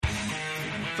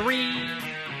3,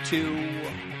 2,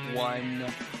 1.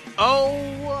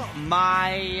 Oh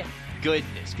my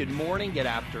goodness. Good morning, good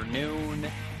afternoon.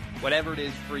 Whatever it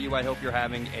is for you, I hope you're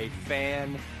having a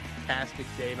fantastic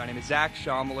day. My name is Zach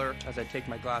Schaumler as I take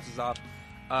my glasses off.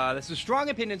 This is Strong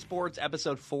Opinion Sports,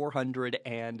 episode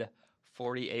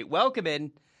 448. Welcome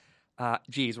in.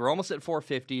 We're almost at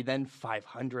 450, then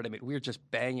 500. I mean, we're just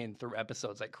banging through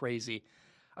episodes like crazy.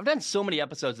 I've done so many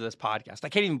episodes of this podcast. I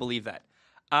can't even believe that.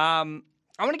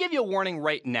 I'm going to give you a warning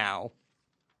right now.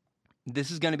 This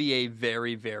is going to be a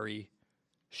very, very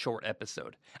short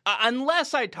episode.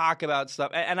 Unless I talk about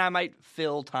stuff, and I might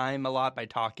fill time a lot by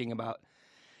talking about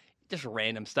just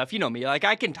random stuff. You know me, like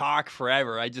I can talk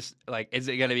forever. I just, like, is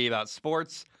it going to be about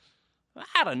sports?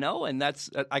 I don't know. And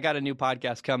I got a new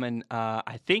podcast coming,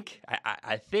 I think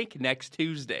next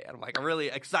Tuesday. I'm really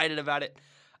excited about it.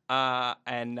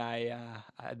 And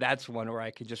that's one where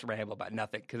I could just ramble about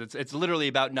nothing because it's literally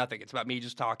about nothing. It's about me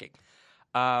just talking.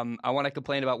 I want to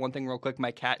complain about one thing real quick.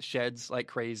 My cat sheds like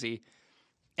crazy.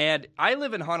 And I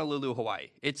live in Honolulu,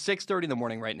 Hawaii. It's 6:30 in the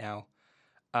morning right now,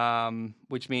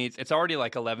 which means it's already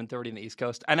like 11:30 in the East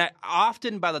Coast. And I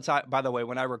often, by the way,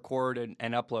 when I record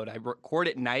and upload, I record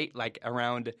at night, like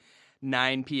around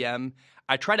 9 p.m.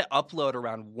 I try to upload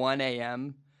around 1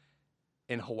 a.m.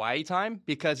 in Hawaii time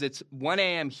because it's 1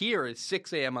 a.m. here is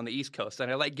 6 a.m. on the East Coast.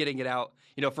 And I like getting it out.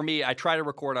 You know, for me, I try to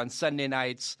record on Sunday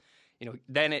nights. You know,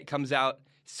 then it comes out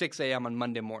 6 a.m. on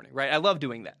Monday morning, right? I love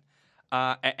doing that.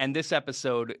 And this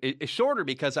episode is shorter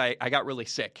because I got really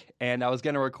sick. And I was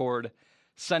going to record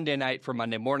Sunday night for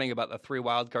Monday morning about the 3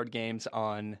 wildcard games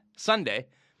on Sunday.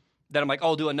 Then I'm like,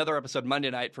 I'll do another episode Monday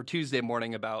night for Tuesday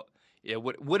morning about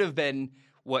what would have been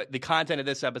what the content of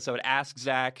this episode. Ask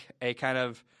Zach, a kind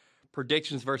of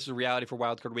predictions versus reality for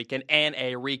wildcard weekend, and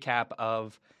a recap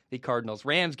of the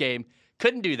Cardinals-Rams game.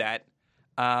 Couldn't do that.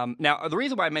 Now, the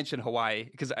reason why I mentioned Hawaii,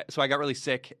 so I got really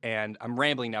sick, and I'm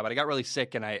rambling now, but I got really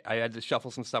sick, and I had to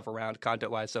shuffle some stuff around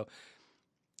content-wise, so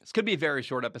this could be a very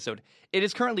short episode. It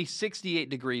is currently 68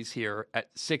 degrees here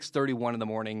at 6:31 in the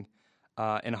morning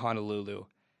in Honolulu,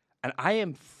 and I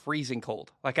am freezing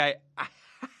cold. Like,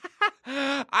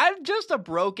 I'm just a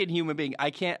broken human being.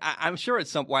 I'm sure at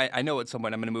some point, I know at some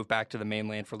point I'm going to move back to the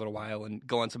mainland for a little while and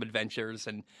go on some adventures.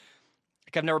 And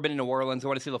like, I've never been to New Orleans. I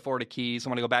want to see the Florida Keys. I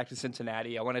want to go back to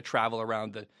Cincinnati. I want to travel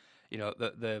around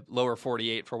the lower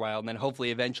 48 for a while. And then hopefully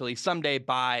eventually someday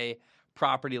buy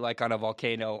property like on a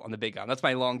volcano on the Big Island. That's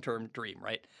my long-term dream,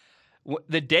 right?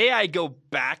 The day I go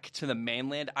back to the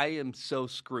mainland, I am so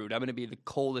screwed. I'm going to be the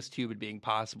coldest human being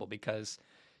possible because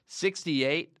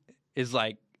 68 is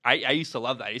like, I used to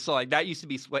love that. I used to that used to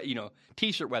be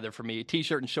t-shirt weather for me,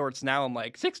 t-shirt and shorts. Now I'm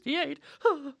like 68.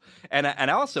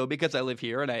 and also because I live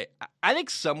here and I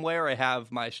think somewhere I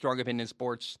have my Strong Opinion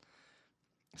Sports,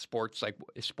 Strong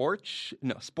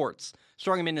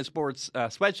Opinion Sports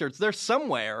sweatshirts. They're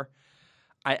somewhere.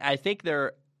 I think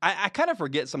they're, I kind of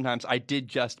forget sometimes I did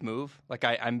just move. Like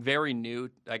I'm very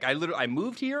new. Like I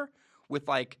moved here with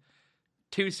like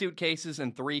 2 suitcases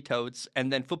and 3 totes,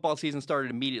 and then football season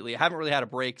started immediately. I haven't really had a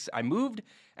break. I moved,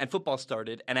 and football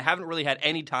started, and I haven't really had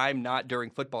any time not during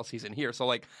football season here. So,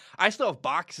 like, I still have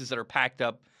boxes that are packed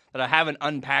up that I haven't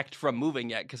unpacked from moving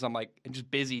yet because I'm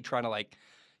just busy trying to, like,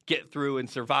 get through and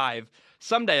survive.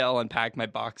 Someday I'll unpack my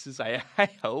boxes, I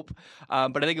hope.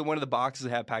 But I think in one of the boxes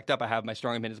I have packed up, I have my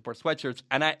Strong Opinion Sports sweatshirts,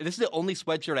 and this is the only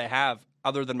sweatshirt I have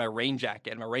other than my rain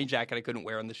jacket. And my rain jacket I couldn't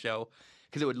wear on the show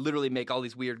because it would literally make all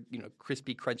these weird,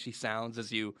 crispy, crunchy sounds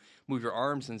as you move your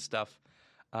arms and stuff.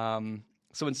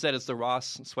 So instead, it's the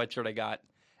Ross sweatshirt I got,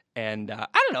 and I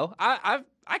don't know. I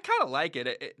kind of like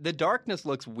it. The darkness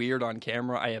looks weird on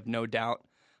camera. I have no doubt,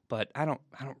 but I don't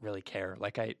really care.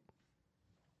 Like I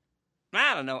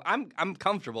don't know. I'm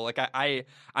comfortable. Like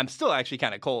I'm still actually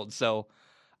kind of cold, so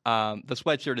the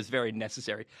sweatshirt is very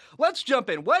necessary. Let's jump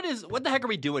in. What the heck are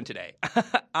we doing today?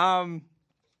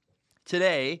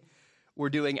 Today, we're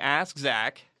doing Ask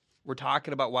Zach. We're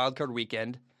talking about Wildcard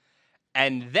Weekend.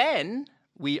 And then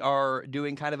we are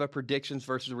doing kind of a predictions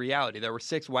versus reality. There were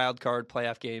 6 wildcard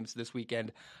playoff games this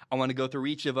weekend. I want to go through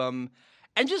each of them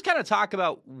and just kind of talk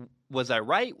about, was I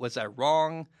right? Was I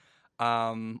wrong?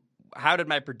 How did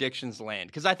my predictions land?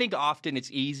 Because I think often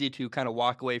it's easy to kind of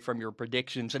walk away from your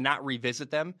predictions and not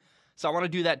revisit them. So I want to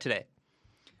do that today.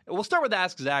 We'll start with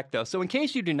Ask Zach, though. So in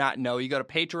case you do not know, you go to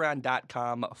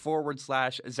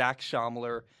patreon.com/Zach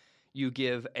Schaumler. You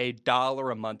give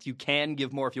 $1 a month. You can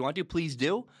give more if you want to. Please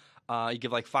do. You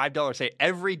give like $5. Say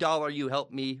every dollar you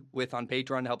help me with on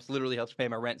Patreon literally helps pay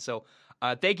my rent. So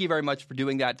thank you very much for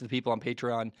doing that to the people on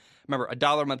Patreon. Remember,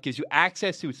 $1 a month gives you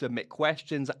access to submit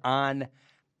questions on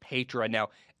Patreon. Now,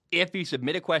 If you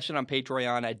submit a question on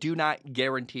Patreon, I do not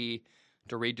guarantee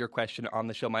to read your question on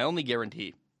the show. My only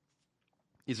guarantee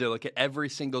is to look at every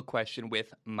single question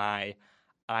with my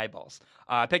eyeballs.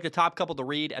 I pick the top couple to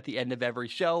read at the end of every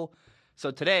show.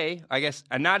 So today, I guess,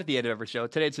 I'm not at the end of every show.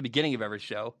 Today, it's the beginning of every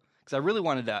show because I really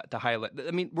wanted to highlight.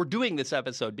 I mean, we're doing this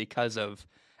episode because of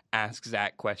Ask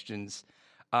Zach questions.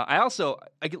 I also,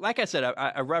 like I said,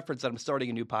 I referenced that I'm starting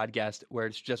a new podcast where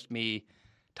it's just me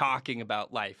talking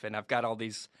about life. And I've got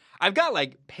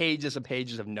like pages and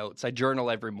pages of notes. I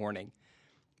journal every morning.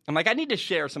 I'm like, I need to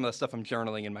share some of the stuff I'm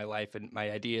journaling in my life and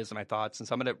my ideas and my thoughts. And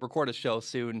so I'm going to record a show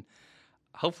soon,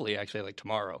 hopefully actually like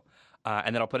tomorrow.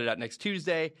 And then I'll put it out next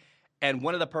Tuesday. And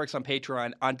one of the perks on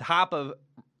Patreon, on top of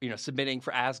submitting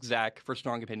for Ask Zach for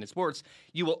Strong Opinion Sports,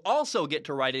 you will also get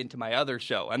to write into my other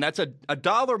show. And that's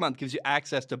 $1 a month gives you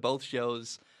access to both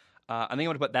shows. I think I'm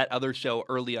going to put that other show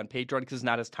early on Patreon because it's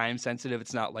not as time sensitive.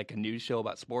 It's not like a news show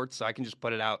about sports, so I can just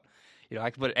put it out.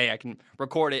 I can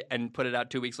record it and put it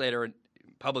out 2 weeks later and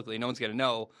publicly. No one's going to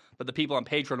know, but the people on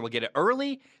Patreon will get it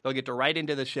early. They'll get to write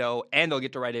into the show, and they'll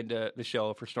get to write into the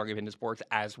show for Strong Opinion Sports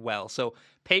as well. So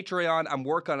Patreon, I'm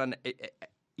working on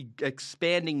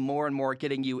expanding more and more,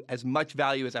 getting you as much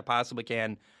value as I possibly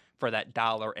can for that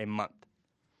 $1 a month.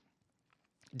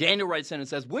 Daniel writes in and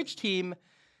says, which team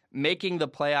making the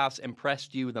playoffs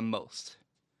impressed you the most?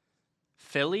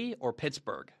 Philly or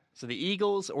Pittsburgh? So the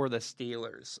Eagles or the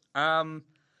Steelers?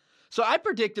 So I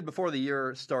predicted before the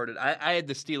year started, I had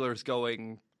the Steelers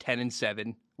going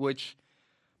 10-7, which,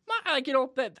 I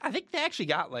think they actually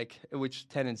got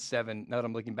 10-7. Now that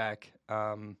I'm looking back,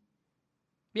 10-7.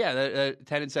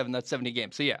 That's 70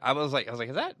 games. So yeah, I was like, is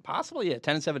that possible? Yeah,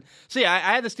 10-7. So yeah,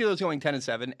 I had the Steelers going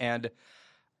 10-7, and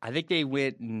I think they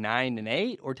went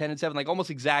 9-8 or 10-7, like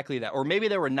almost exactly that. Or maybe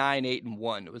they were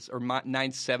 9-8-1. It was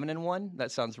 9-7-1.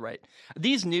 That sounds right.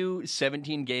 These new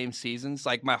 17-game seasons,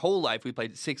 like my whole life, we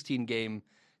played 16-game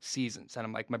seasons, and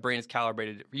I'm like, my brain is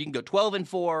calibrated. You can go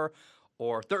 12-4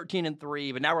 or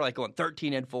 13-3, but now we're like going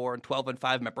 13-4 and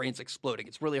 12-5. My brain's exploding.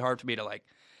 It's really hard for me to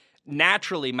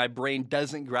naturally, my brain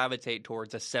doesn't gravitate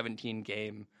towards a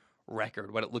 17-game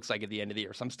record, what it looks like at the end of the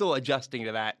year. So I'm still adjusting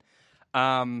to that.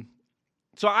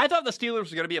 So I thought the Steelers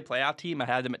were going to be a playoff team. I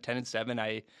had them at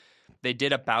 10-7. They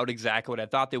did about exactly what I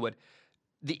thought they would.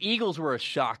 The Eagles were a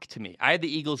shock to me. I had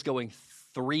the Eagles going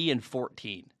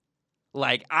 3-14.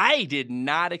 I did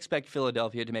not expect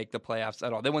Philadelphia to make the playoffs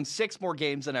at all. They won 6 more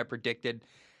games than I predicted.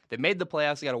 They made the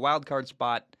playoffs. They got a wild card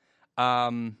spot. They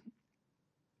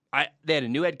had a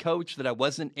new head coach that I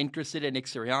wasn't interested in, Nick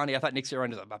Sirianni. I thought Nick Sirianni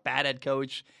was a bad head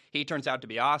coach. He turns out to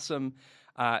be awesome.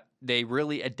 They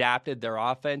really adapted their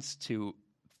offense to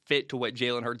fit to what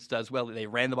Jalen Hurts does well. They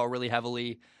ran the ball really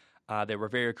heavily. They were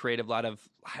very creative. A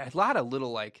lot of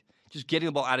little just getting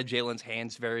the ball out of Jalen's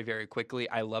hands very, very quickly.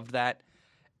 I loved that.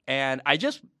 And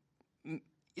it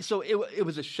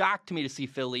was a shock to me to see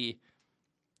Philly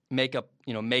make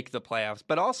the playoffs.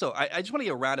 But also, I just want to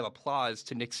give a round of applause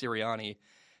to Nick Sirianni,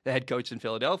 the head coach in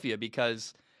Philadelphia,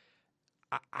 because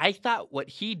I thought what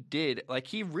he did,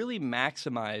 he really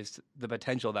maximized the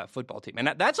potential of that football team.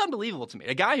 And that's unbelievable to me.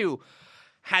 A guy who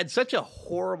had such a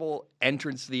horrible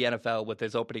entrance to the NFL with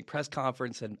his opening press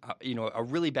conference and, a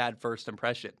really bad first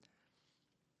impression.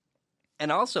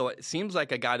 And also, it seems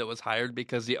like a guy that was hired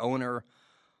because the owner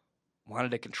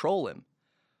wanted to control him.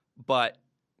 But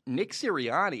Nick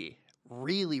Sirianni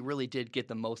really, really did get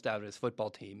the most out of his football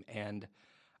team. And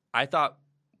I thought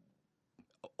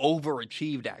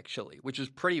overachieved, actually, which is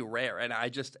pretty rare. And I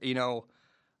just,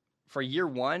 for year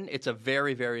one, it's a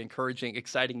very, very encouraging,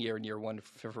 exciting year in year one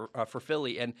for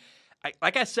Philly. And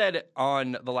like I said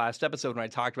on the last episode when I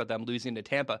talked about them losing to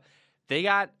Tampa, they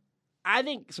got, I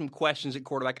think, some questions at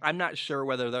quarterback. I'm not sure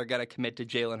whether they're going to commit to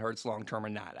Jalen Hurts long-term or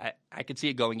not. I could see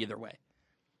it going either way.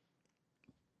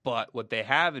 But what they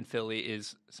have in Philly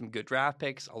is some good draft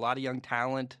picks, a lot of young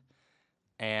talent,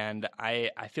 and I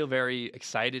feel very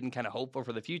excited and kind of hopeful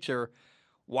for the future.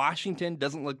 Washington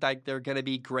doesn't look like they're going to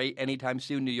be great anytime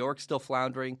soon. New York's still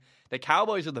floundering. The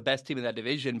Cowboys are the best team in that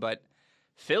division, but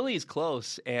Philly's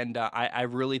close, and I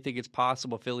really think it's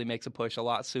possible Philly makes a push a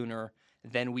lot sooner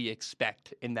than we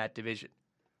expect in that division.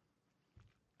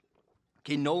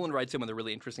 Okay, Nolan writes in with a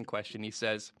really interesting question. He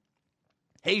says,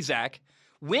 hey, Zach,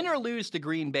 win or lose to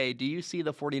Green Bay, do you see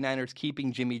the 49ers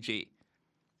keeping Jimmy G?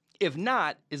 If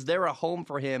not, is there a home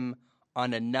for him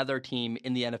on another team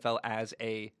in the NFL as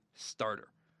a starter?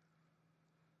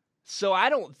 So I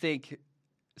don't think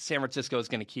San Francisco is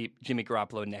going to keep Jimmy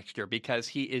Garoppolo next year because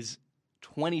he is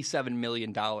 $27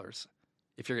 million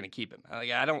if you're going to keep him.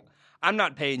 I'm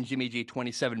not paying Jimmy G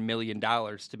 $27 million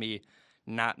to be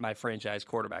not my franchise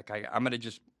quarterback. I'm going to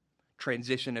just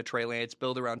transition to Trey Lance,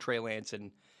 build around Trey Lance,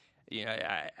 and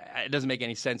it doesn't make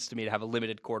any sense to me to have a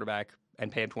limited quarterback and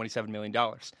pay him $27 million.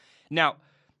 Now,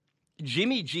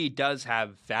 Jimmy G does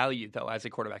have value, though, as a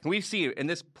quarterback. And we've seen in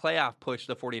this playoff push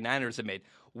the 49ers have made,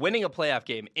 winning a playoff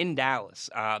game in Dallas,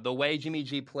 the way Jimmy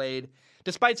G played,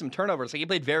 despite some turnovers, he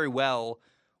played very well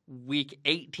week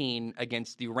 18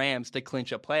 against the Rams to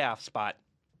clinch a playoff spot.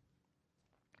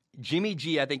 Jimmy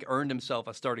G, I think, earned himself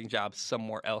a starting job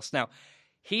somewhere else. Now,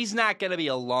 he's not going to be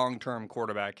a long-term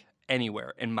quarterback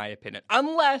anywhere, in my opinion,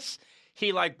 unless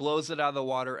he blows it out of the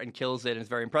water and kills it and is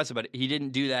very impressive. But he didn't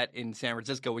do that in San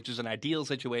Francisco, which is an ideal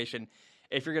situation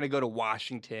if you're going to go to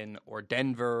Washington or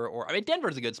Denver.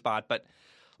 Denver's a good spot, but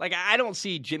I don't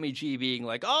see Jimmy G being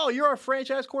oh, you're a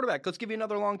franchise quarterback, let's give you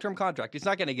another long-term contract. He's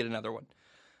not going to get another one.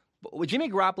 But what Jimmy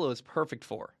Garoppolo is perfect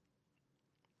for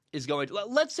is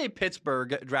let's say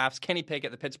Pittsburgh drafts Kenny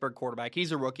Pickett, the Pittsburgh quarterback.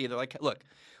 He's a rookie. They're look,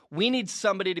 we need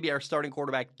somebody to be our starting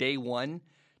quarterback day one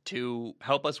to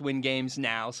help us win games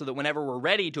now so that whenever we're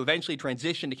ready to eventually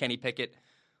transition to Kenny Pickett,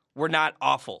 we're not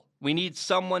awful. We need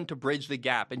someone to bridge the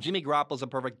gap. And Jimmy Garoppolo's a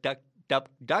perfect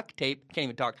duct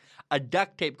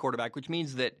tape quarterback, which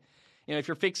means that if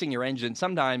you're fixing your engine,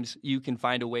 sometimes you can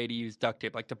find a way to use duct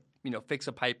tape, to fix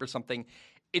a pipe or something.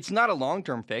 It's not a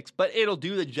long-term fix, but it'll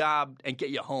do the job and get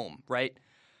you home, right?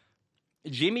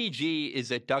 Jimmy G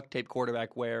is a duct tape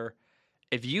quarterback where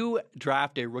if you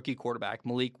draft a rookie quarterback,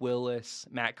 Malik Willis,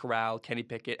 Matt Corral, Kenny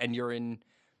Pickett, and you're in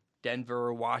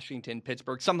Denver, Washington,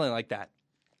 Pittsburgh, something like that,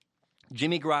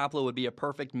 Jimmy Garoppolo would be a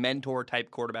perfect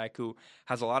mentor-type quarterback who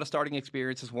has a lot of starting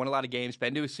experience, has won a lot of games,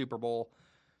 been to a Super Bowl,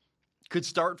 could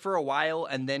start for a while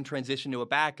and then transition to a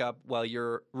backup while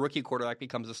your rookie quarterback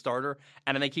becomes a starter.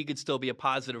 And I think he could still be a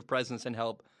positive presence and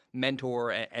help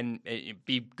mentor and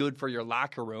be good for your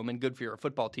locker room and good for your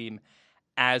football team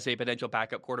as a potential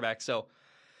backup quarterback. So,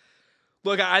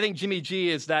 look, I think Jimmy G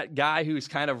is that guy who's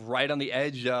kind of right on the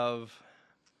edge of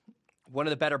one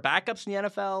of the better backups in the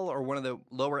NFL or one of the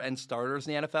lower-end starters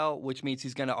in the NFL, which means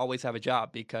he's going to always have a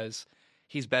job because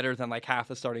he's better than half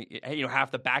the starting,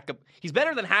 half the backup. He's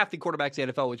better than half the quarterbacks in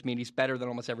the NFL, which means he's better than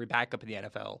almost every backup in the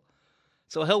NFL.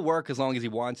 So he'll work as long as he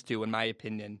wants to, in my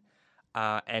opinion.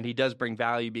 And he does bring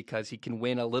value because he can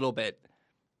win a little bit,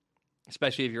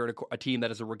 especially if you're in a team that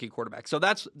has a rookie quarterback. So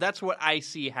that's what I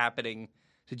see happening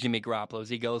to Jimmy Garoppolo as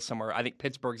he goes somewhere. I think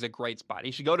Pittsburgh's a great spot.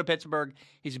 He should go to Pittsburgh.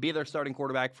 He should be their starting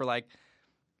quarterback for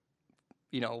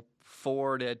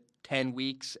 4 to 10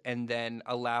 weeks and then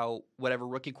allow whatever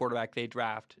rookie quarterback they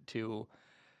draft to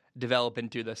develop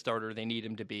into the starter they need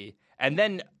him to be. And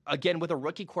then, again, with a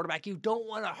rookie quarterback, you don't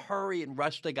want to hurry and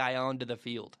rush the guy onto the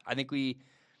field. I think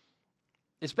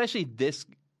especially this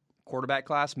quarterback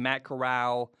class, Matt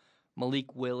Corral,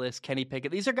 Malik Willis, Kenny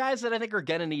Pickett, these are guys that I think are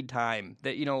going to need time.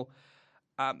 That,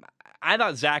 I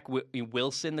thought Zach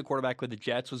Wilson, the quarterback with the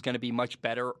Jets, was going to be much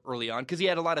better early on because he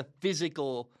had a lot of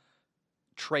physical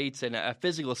traits and a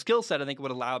physical skill set. I think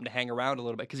would allow him to hang around a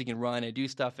little bit because he can run and do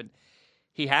stuff, and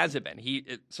he hasn't been.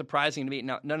 It's surprising to me.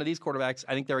 Now, none of these quarterbacks,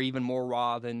 I think they're even more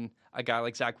raw than a guy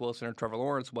like Zach Wilson or Trevor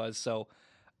Lawrence was. So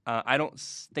I don't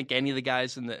think any of the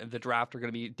guys in the draft are going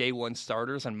to be day one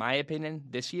starters, in my opinion,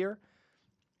 this year.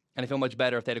 And I feel much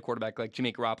better if they had a quarterback like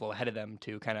Jimmy Garoppolo ahead of them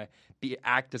to kind of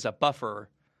act as a buffer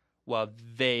while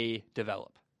they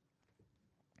develop.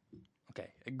 Okay,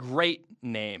 a great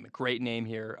name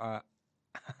here.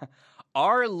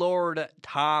 Our Lord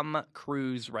Tom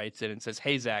Cruise writes in and says,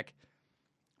 "Hey, Zach,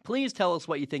 please tell us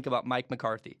what you think about Mike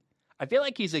McCarthy. I feel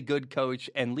like he's a good coach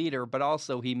and leader, but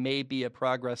also he may be a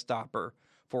progress stopper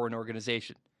for an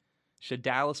organization. Should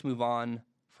Dallas move on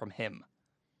from him?"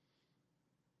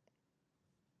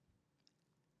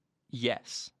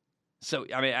 Yes. So,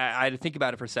 I had to think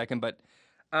about it for a second, but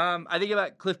I think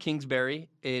about Cliff Kingsbury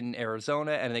in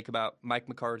Arizona, and I think about Mike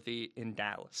McCarthy in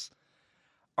Dallas.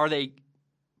 Are they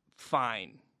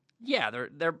fine? Yeah,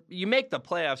 they're. You make the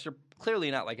playoffs. You're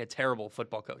clearly not a terrible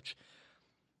football coach,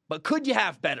 but could you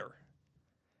have better?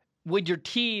 Would your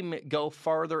team go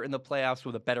farther in the playoffs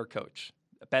with a better coach,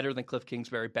 better than Cliff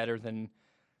Kingsbury, better than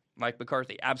Mike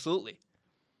McCarthy? Absolutely.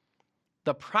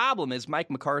 The problem is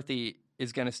Mike McCarthy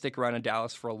is going to stick around in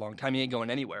Dallas for a long time. He ain't going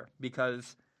anywhere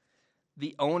because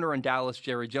the owner in Dallas,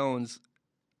 Jerry Jones,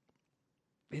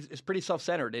 is pretty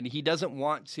self-centered, and he doesn't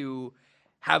want to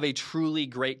have a truly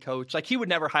great coach. He would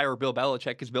never hire Bill Belichick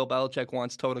because Bill Belichick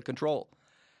wants total control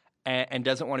and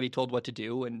doesn't want to be told what to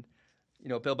do. And,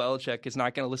 Bill Belichick is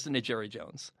not going to listen to Jerry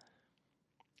Jones.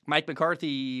 Mike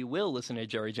McCarthy will listen to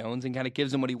Jerry Jones and kind of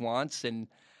gives him what he wants, and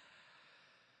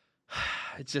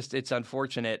it's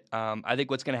unfortunate. I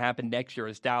think what's going to happen next year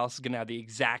is Dallas is going to have the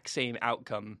exact same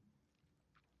outcome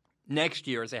next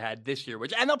year as they had this year,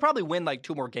 and they'll probably win like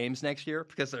 2 more games next year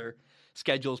because their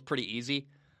schedule is pretty easy.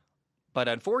 But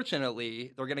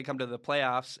unfortunately, they're going to come to the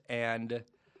playoffs and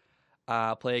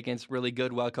play against really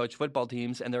good, well-coached football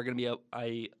teams, and they're going to be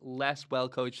a less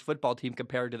well-coached football team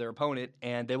compared to their opponent,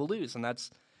 and they will lose. And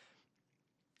that's,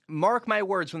 mark my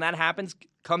words, when that happens,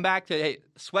 come back to, hey,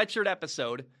 sweatshirt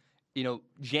episode,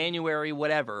 January,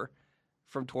 whatever,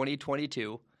 from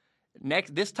 2022.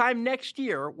 This time next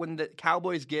year, when the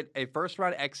Cowboys get a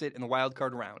first-round exit in the wild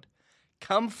card round,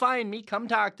 come find me, come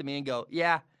talk to me, and go,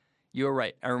 yeah, you were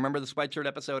right. I remember the sweatshirt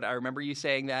episode. I remember you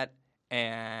saying that,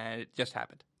 and it just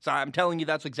happened. So I'm telling you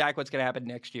that's exactly what's going to happen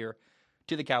next year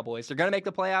to the Cowboys. They're going to make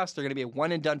the playoffs. They're going to be a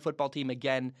one-and-done football team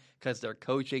again because their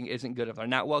coaching isn't good. If they're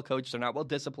not well-coached, they're not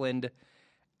well-disciplined,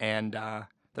 and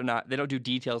they don't do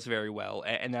details very well,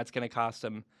 and that's going to cost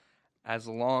them as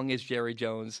long as Jerry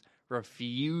Jones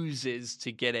refuses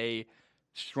to get a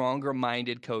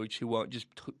stronger-minded coach who won't just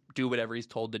do whatever he's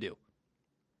told to do.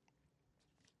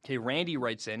 Okay, Randy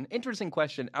writes in, interesting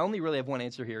question. I only really have one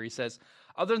answer here. He says,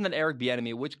 other than Eric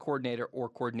Bieniemy, which coordinator or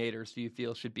coordinators do you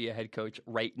feel should be a head coach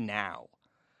right now?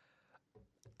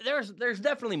 There's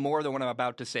definitely more than what I'm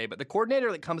about to say, but the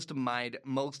coordinator that comes to mind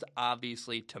most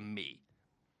obviously to me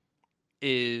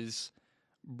is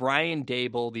Brian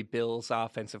Daboll, the Bills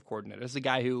offensive coordinator. This is a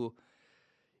guy who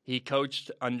he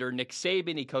coached under Nick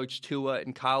Saban. He coached Tua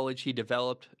in college. He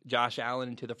developed Josh Allen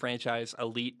into the franchise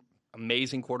elite,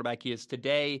 amazing quarterback he is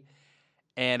today.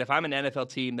 And if I'm an NFL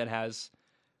team that has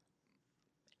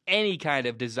any kind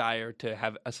of desire to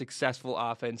have a successful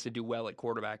offense and do well at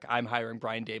quarterback, I'm hiring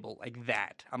Brian Daboll like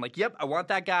that. I'm like, yep, I want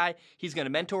that guy. He's going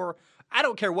to mentor. I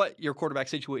don't care what your quarterback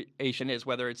situation is,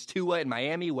 whether it's Tua in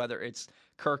Miami, whether it's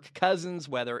Kirk Cousins,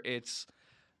 whether it's,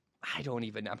 I'm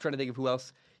trying to think of who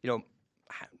else, I'm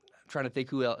trying to think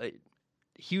who else,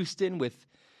 Houston with,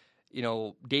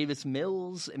 Davis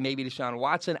Mills, maybe Deshaun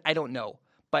Watson. I don't know.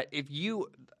 But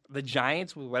the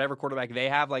Giants, with whatever quarterback they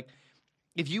have, like,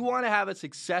 if you want to have a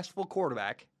successful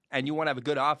quarterback and you want to have a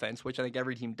good offense, which I think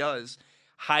every team does,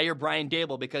 hire Brian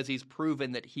Daboll because he's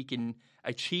proven that he can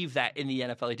achieve that in the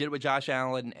NFL. He did it with Josh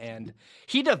Allen, and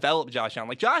he developed Josh Allen.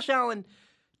 Like, Josh Allen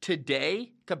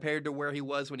today compared to where he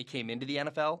was when he came into the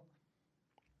NFL,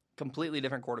 completely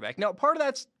different quarterback. Now, part of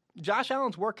that's Josh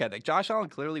Allen's work ethic. Josh Allen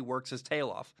clearly works his tail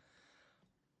off,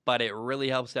 but it really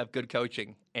helps to have good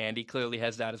coaching, and he clearly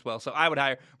has that as well. So I would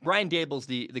hire Brian Daboll's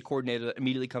the coordinator that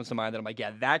immediately comes to mind that I'm like,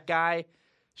 yeah, that guy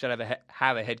should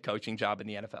have a head coaching job in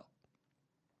the NFL.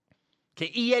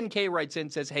 Okay, ENK writes in,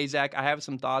 says, hey, Zach, I have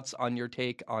some thoughts on your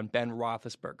take on Ben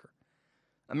Roethlisberger.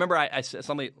 Remember,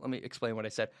 let me explain what I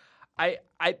said. I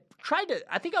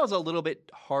think I was a little bit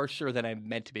harsher than I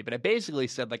meant to be, but I basically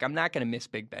said, like, I'm not going to miss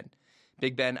Big Ben.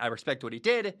 Big Ben, I respect what he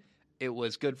did. It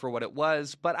was good for what it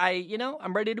was, but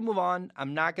I'm ready to move on.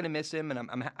 I'm not going to miss him, and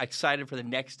I'm excited for the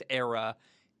next era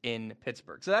in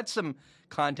Pittsburgh. So that's some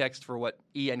context for what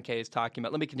ENK is talking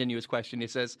about. Let me continue his question. He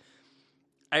says,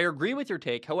 I agree with your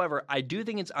take. However, I do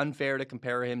think it's unfair to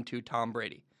compare him to Tom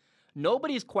Brady.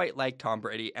 Nobody's quite like Tom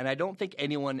Brady, and I don't think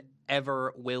anyone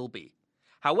ever will be.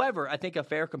 However, I think a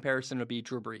fair comparison would be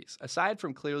Drew Brees. Aside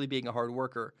from clearly being a hard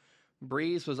worker,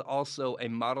 Brees was also a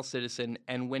model citizen,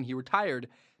 and when he retired,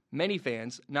 many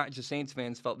fans, not just Saints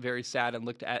fans, felt very sad and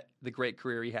looked at the great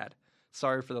career he had.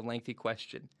 Sorry for the lengthy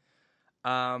question.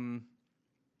 I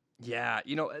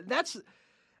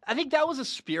think that was a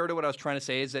spirit of what I was trying to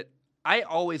say, is that I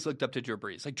always looked up to Drew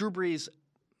Brees. Like, Drew Brees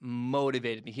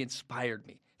motivated me. He inspired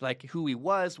me. Like, who he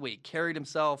was, the way he carried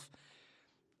himself.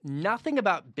 Nothing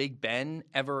about Big Ben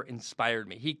ever inspired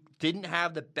me. He didn't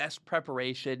have the best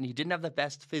preparation. He didn't have the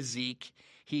best physique.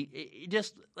 He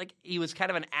was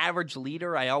kind of an average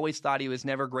leader. I always thought he was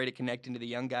never great at connecting to the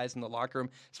young guys in the locker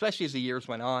room, especially as the years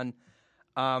went on.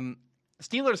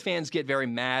 Steelers fans get very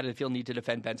mad and feel need to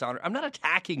defend Ben's honor. I'm not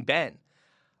attacking Ben,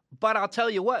 but I'll tell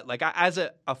you what, like, as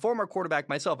a former quarterback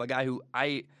myself, a guy who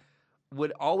I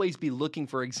would always be looking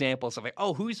for examples of, like,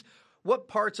 what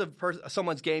parts of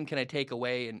someone's game can I take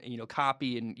away and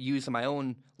copy and use in my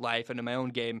own life and in my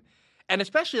own game, and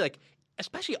especially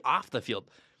off the field.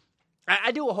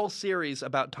 I do a whole series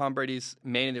about Tom Brady's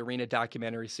Man in the Arena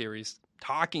documentary series,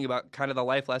 talking about kind of the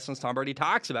life lessons Tom Brady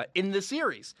talks about in the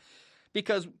series.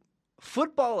 Because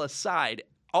football aside,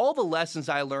 all the lessons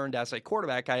I learned as a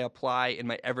quarterback, I apply in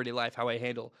my everyday life, how I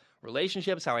handle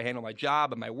relationships, how I handle my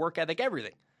job and my work ethic,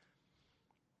 everything.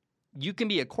 You can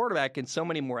be a quarterback in so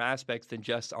many more aspects than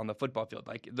just on the football field.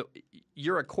 Like,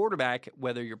 you're a quarterback,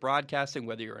 whether you're broadcasting,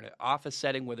 whether you're in an office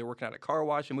setting, whether you're working at a car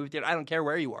wash, a movie theater, I don't care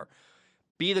where you are.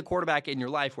 Be the quarterback in your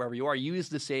life wherever you are. Use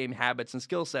the same habits and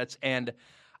skill sets. And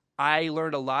I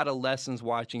learned a lot of lessons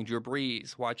watching Drew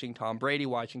Brees, watching Tom Brady,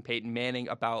 watching Peyton Manning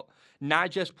about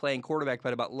not just playing quarterback,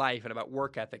 but about life and about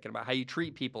work ethic and about how you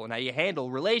treat people and how you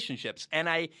handle relationships. And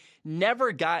I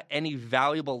never got any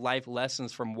valuable life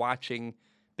lessons from watching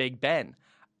Big Ben.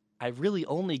 I really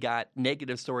only got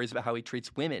negative stories about how he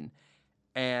treats women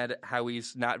and how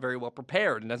he's not very well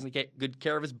prepared and doesn't get good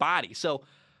care of his body. So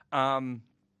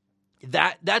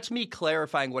that's me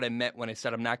clarifying what I meant when I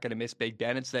said I'm not going to miss Big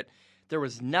Ben. It's that there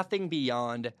was nothing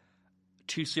beyond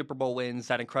 2 Super Bowl wins,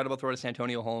 that incredible throw to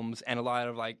Santonio Holmes, and a lot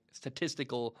of like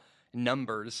statistical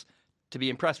numbers to be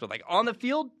impressed with. Like on the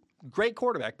field, great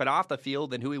quarterback, but off the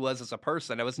field and who he was as a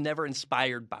person, I was never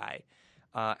inspired by.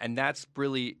 And that's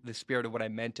really the spirit of what I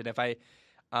meant. And if I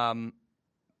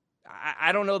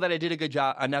don't know that I did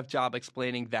enough job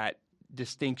explaining that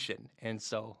distinction. And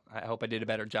so I hope I did a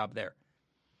better job there.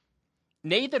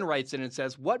 Nathan writes in and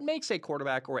says, what makes a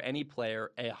quarterback or any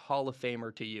player a Hall of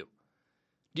Famer to you?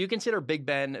 Do you consider Big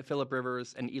Ben, Phillip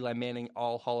Rivers, and Eli Manning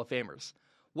all Hall of Famers?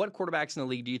 What quarterbacks in the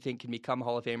league do you think can become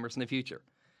Hall of Famers in the future?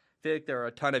 I feel like there are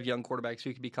a ton of young quarterbacks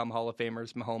who can become Hall of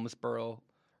Famers: Mahomes, Burrow,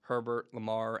 Herbert,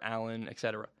 Lamar, Allen,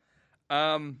 etc.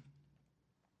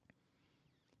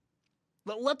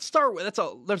 Let's start with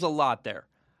there's a lot there.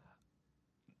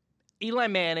 Eli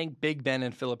Manning, Big Ben,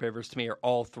 and Phillip Rivers to me are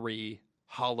all 3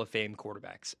 Hall of Fame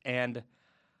quarterbacks. And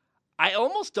I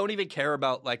almost don't even care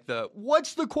about like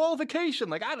what's the qualification?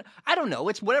 Like I don't know.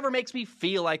 It's whatever makes me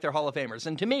feel like they're Hall of Famers.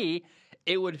 And to me,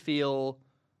 it would feel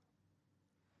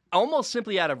almost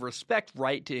simply out of respect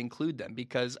right to include them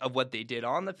because of what they did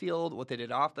on the field, what they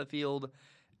did off the field.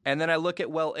 And then I look at,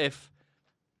 well, if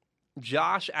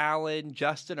Josh Allen,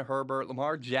 Justin Herbert,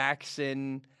 Lamar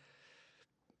Jackson,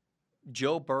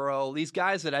 Joe Burrow, these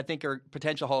guys that I think are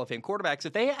potential Hall of Fame quarterbacks,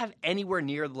 if they have anywhere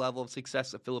near the level of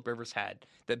success that Phillip Rivers had,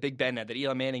 that Big Ben had, that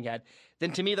Eli Manning had,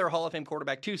 then to me they're a Hall of Fame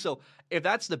quarterback too. So if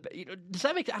that's does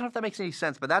that make? I don't know if that makes any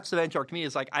sense, but that's the benchmark to me.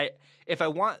 Is like if I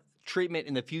want treatment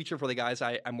in the future for the guys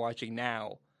I'm watching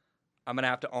now, I'm gonna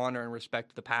have to honor and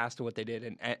respect the past and what they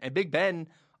did. And Big Ben,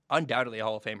 undoubtedly a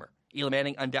Hall of Famer. Eli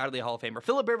Manning, undoubtedly a Hall of Famer.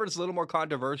 Phillip Rivers is a little more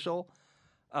controversial.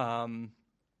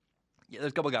 There's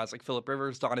a couple guys like Phillip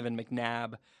Rivers, Donovan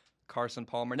McNabb, Carson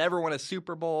Palmer. Never won a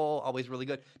Super Bowl, always really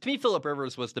good. To me, Phillip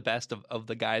Rivers was the best of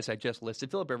the guys I just listed.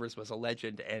 Phillip Rivers was a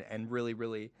legend and really,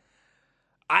 really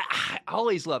 – I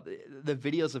always love the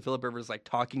videos of Phillip Rivers like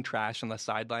talking trash on the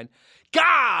sideline.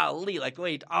 Golly! Like,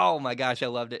 wait, oh my gosh, I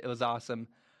loved it. It was awesome.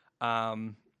 I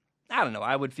don't know.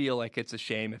 I would feel like it's a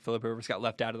shame if Phillip Rivers got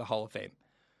left out of the Hall of Fame.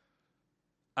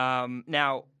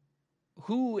 Now,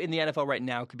 who in the NFL right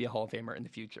now could be a Hall of Famer in the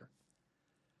future?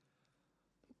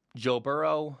 Joe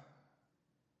Burrow,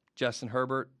 Justin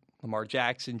Herbert, Lamar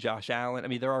Jackson, Josh Allen. I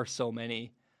mean, there are so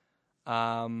many.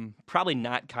 Probably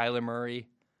not Kyler Murray.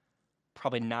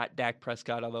 Probably not Dak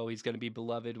Prescott, although he's going to be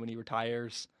beloved when he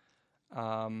retires.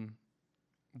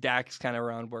 Dak's kind of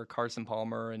around where Carson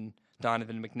Palmer and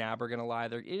Donovan McNabb are going to lie.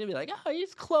 They're going to be like, oh,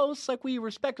 he's close. Like, we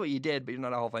respect what you did, but you're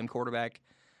not a Hall of Fame quarterback.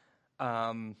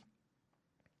 The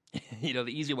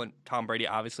easy one, Tom Brady,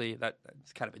 obviously.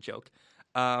 That's kind of a joke.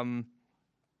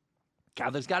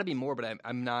 God, there's got to be more, but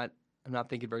I'm not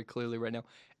thinking very clearly right now.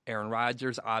 Aaron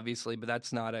Rodgers, obviously, but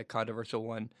that's not a controversial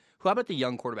one. How about the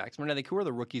young quarterbacks? I think who are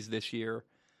the rookies this year?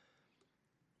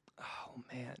 Oh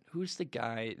man, who's the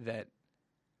guy that?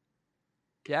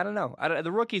 Yeah, I don't know.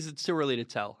 The rookies, it's too early to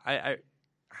tell. I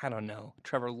don't know.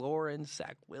 Trevor Lawrence,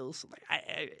 Zach Wilson.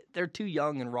 They're too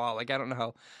young and raw. Like I don't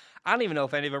know. I don't even know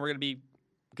if any of them are going to be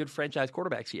good franchise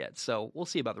quarterbacks yet. So we'll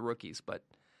see about the rookies, but.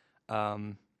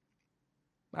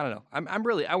 I don't know.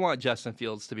 I want Justin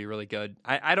Fields to be really good.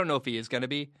 I don't know if he is going to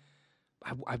be.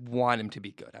 I want him to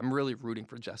be good. I'm really rooting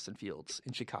for Justin Fields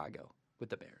in Chicago with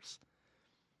the Bears.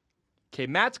 Okay,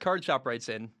 Matt's Card Shop writes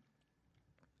in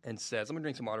and says, let me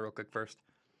drink some water real quick first.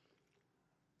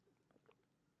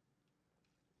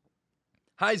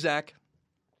 Hi, Zach.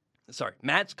 Sorry,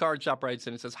 Matt's Card Shop writes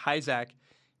in and says, hi, Zach.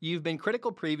 You've been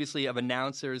critical previously of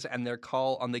announcers and their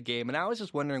call on the game, and I was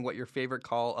just wondering what your favorite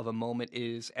call of a moment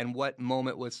is and what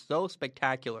moment was so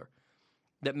spectacular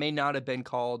that may not have been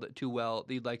called too well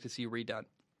that you'd like to see redone.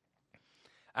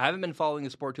 I haven't been following the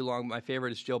sport too long, but my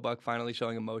favorite is Joe Buck finally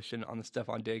showing emotion on the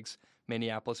Stephon Diggs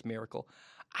Minneapolis Miracle.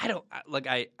 I think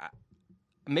I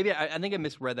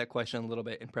misread that question a little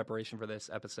bit in preparation for this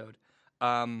episode.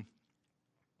 I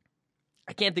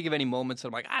can't think of any moments that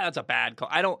I'm like, that's a bad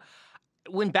call.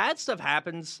 When bad stuff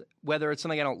happens, whether it's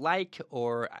something I don't like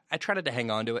or I try not to hang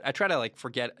on to it. I try to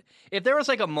forget. If there was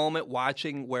a moment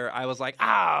watching where I was like,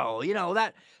 oh,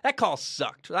 that call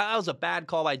sucked. That was a bad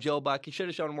call by Joe Buck. He should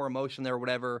have shown more emotion there or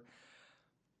whatever.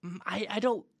 I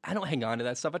don't hang on to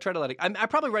that stuff. I try to let it. I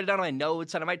probably write it down on my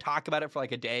notes, and I might talk about it for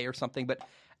like a day or something. But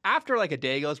after like a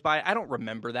day goes by, I don't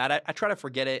remember that. I try to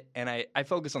forget it, and I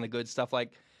focus on the good stuff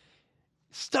like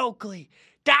Stokely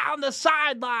down the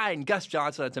sideline. Gus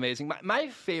Johnson, that's amazing. My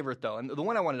favorite though, and the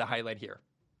one I wanted to highlight here,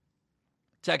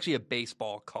 it's actually a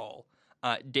baseball call.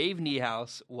 Dave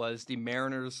Niehaus was the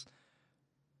Mariners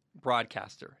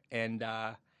broadcaster, and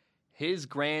his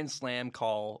grand slam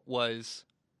call was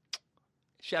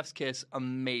chef's kiss,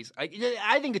 amazing.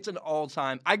 I think it's an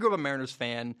all-time. I grew up a Mariners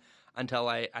fan until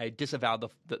I disavowed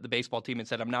the baseball team and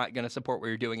said I'm not going to support what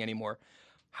you're doing anymore.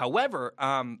 However,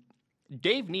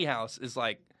 Dave Niehaus is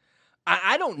like,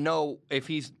 I don't know if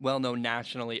he's well-known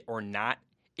nationally or not.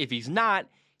 If he's not,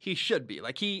 he should be.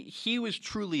 Like, he was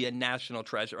truly a national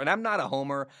treasure. And I'm not a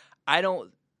homer.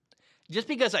 Just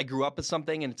because I grew up with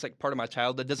something and it's like part of my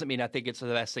childhood doesn't mean I think it's the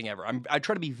best thing ever. I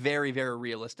try to be very, very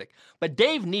realistic. But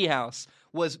Dave Niehaus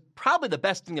was probably the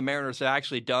best thing the Mariners have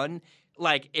actually done,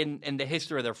 like in the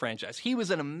history of their franchise. He was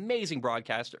an amazing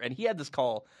broadcaster, and he had this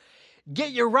call,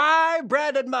 "Get your rye,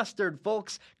 bread, and mustard,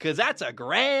 folks, because that's a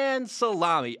grand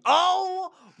salami."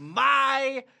 Oh,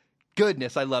 my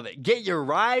goodness, I love it. Get your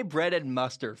rye, bread, and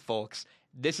mustard, folks.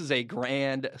 This is a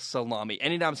grand salami.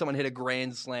 Anytime someone hit a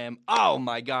grand slam, oh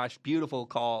my gosh, beautiful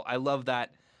call. I love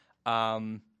that.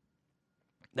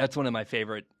 That's one of my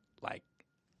favorite, like,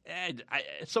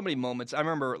 so many moments. I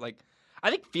remember, like, I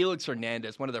think Felix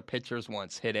Hernandez, one of their pitchers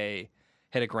once, hit a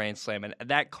grand slam, and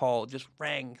that call just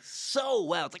rang so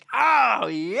well. It's like, oh,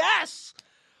 yes!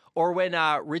 Or when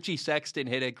Richie Sexton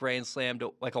hit a grand slam,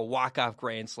 like a walk-off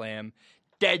grand slam,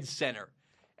 dead center.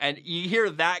 And you hear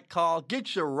that call,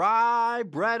 "Get your rye,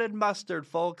 bread, and mustard,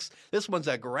 folks. This one's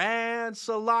a grand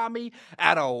salami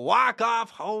and a walk-off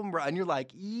home run." And you're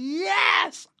like,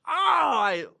 yes!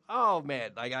 Oh,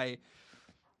 man.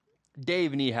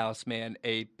 Dave Niehaus, man,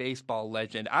 a baseball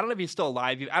legend. I don't know if he's still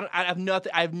alive. I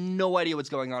have no idea what's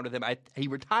going on with him. He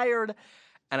retired,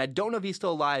 and I don't know if he's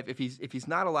still alive. If he's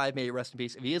not alive, may he rest in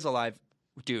peace. If he is alive,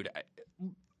 dude,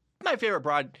 my favorite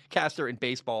broadcaster in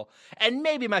baseball, and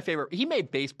maybe my favorite. He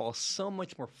made baseball so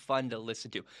much more fun to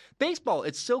listen to. Baseball,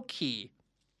 it's so key.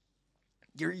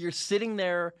 You're sitting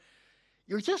there.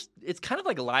 It's kind of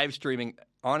like live streaming,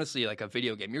 honestly, like a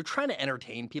video game. You're trying to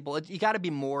entertain people. You got to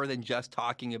be more than just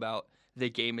talking about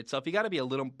the game itself. You got to be a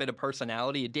little bit of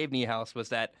personality. And Dave Niehaus was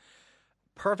that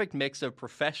perfect mix of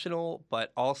professional,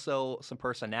 but also some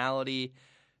personality,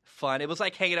 fun. It was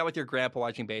like hanging out with your grandpa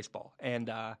watching baseball.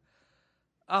 And,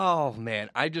 oh, man,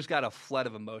 I just got a flood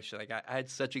of emotion. Like, I had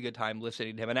such a good time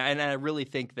listening to him. And I really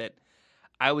think that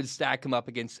I would stack him up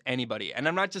against anybody. And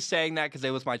I'm not just saying that because it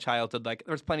was my childhood. Like,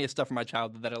 there's plenty of stuff from my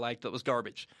childhood that I liked that was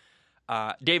garbage.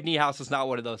 Dave Niehaus is not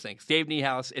one of those things. Dave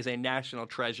Niehaus is a national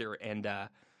treasure. And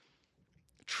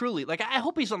truly, like, I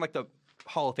hope he's on, like, the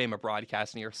Hall of Fame of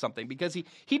broadcasting or something because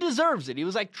he deserves it. He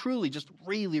was, like, truly just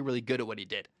really, really good at what he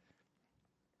did.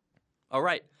 All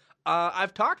right.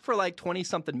 I've talked for like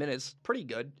 20-something minutes. Pretty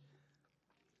good.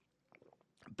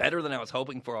 Better than I was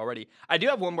hoping for already. I do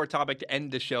have one more topic to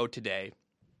end the show today.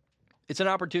 It's an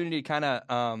opportunity to kind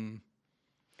of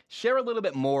share a little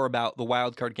bit more about the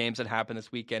wild card games that happened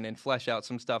this weekend and flesh out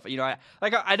some stuff. You know,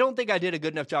 I don't think I did a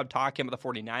good enough job talking about the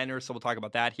 49ers, so we'll talk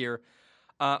about that here.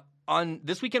 On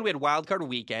this weekend, we had wild card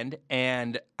weekend,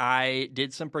 and I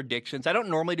did some predictions. I don't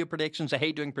normally do predictions. I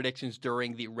hate doing predictions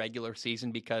during the regular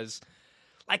season because,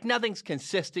 like, nothing's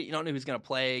consistent. You don't know who's going to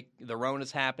play. The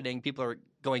Rona's happening. People are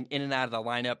going in and out of the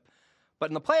lineup. But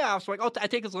in the playoffs, we're like, I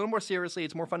take this a little more seriously.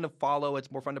 It's more fun to follow.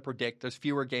 It's more fun to predict. There's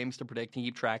fewer games to predict and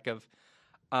keep track of.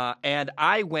 And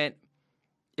I went,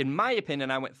 in my opinion,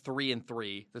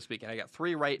 3-3 this weekend. I got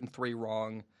 3 right and 3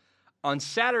 wrong. On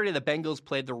Saturday, the Bengals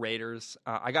played the Raiders.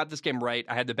 I got this game right.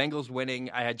 I had the Bengals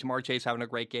winning. I had Ja'Marr Chase having a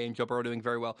great game. Joe Burrow doing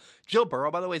very well. Joe Burrow,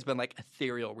 by the way, has been like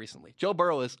ethereal recently. Joe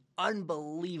Burrow is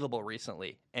unbelievable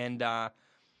recently. And I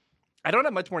don't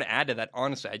have much more to add to that,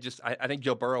 honestly. I think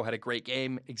Joe Burrow had a great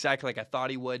game, exactly like I thought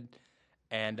he would.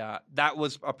 And that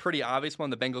was a pretty obvious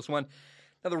one. The Bengals won.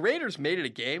 Now, the Raiders made it a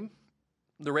game.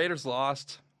 The Raiders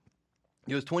lost.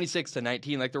 It was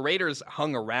 26-19. Like, the Raiders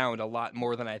hung around a lot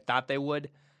more than I thought they would.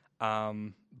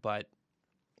 But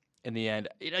in the end,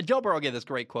 Joe Burrow gave this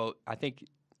great quote, I think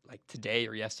like today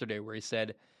or yesterday, where he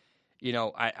said,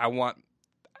 I want,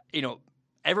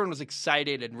 everyone was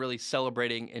excited and really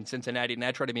celebrating in Cincinnati, and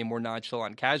I try to be more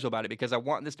nonchalant and casual about it because I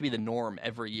want this to be the norm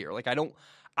every year. Like,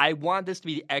 I want this to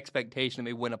be the expectation that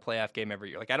we win a playoff game every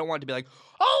year. Like, I don't want it to be like,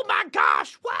 oh my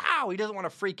gosh, wow. He doesn't want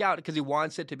to freak out because he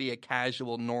wants it to be a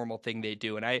casual, normal thing they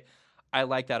do. And I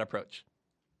like that approach.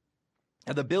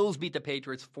 Now, the Bills beat the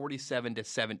Patriots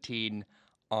 47-17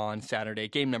 on Saturday,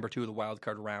 game number 2 of the wild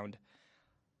card round.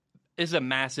 This is a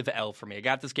massive L for me. I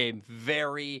got this game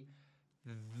very,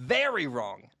 very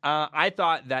wrong. I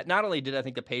thought that not only did I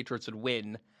think the Patriots would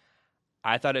win,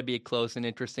 I thought it'd be a close and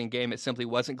interesting game. It simply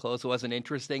wasn't close. It wasn't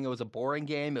interesting. It was a boring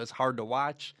game. It was hard to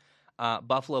watch.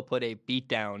 Buffalo put a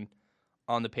beatdown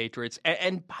on the Patriots.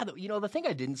 And by the way, the thing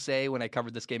I didn't say when I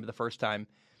covered this game for the first time,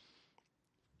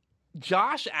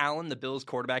 Josh Allen, the Bills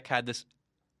quarterback, had this.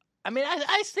 I mean,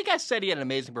 I think I said he had an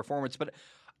amazing performance, but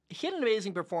he had an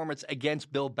amazing performance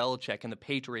against Bill Belichick and the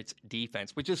Patriots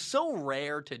defense, which is so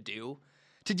rare to do,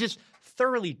 to just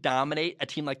thoroughly dominate a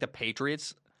team like the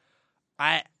Patriots.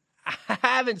 I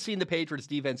haven't seen the Patriots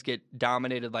defense get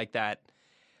dominated like that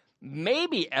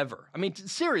maybe ever. I mean,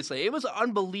 seriously, it was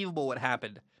unbelievable what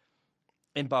happened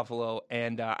in Buffalo.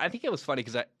 And I think it was funny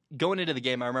because going into the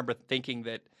game, I remember thinking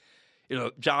that,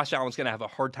 Josh Allen was going to have a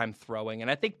hard time throwing. And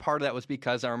I think part of that was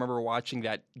because I remember watching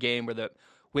that game where the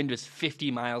wind was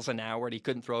 50 miles an hour and he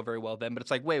couldn't throw very well then. But it's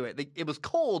like, wait, it was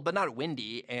cold, but not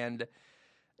windy. And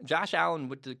Josh Allen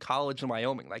went to college in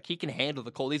Wyoming. Like, he can handle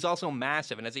the cold. He's also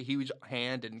massive and has a huge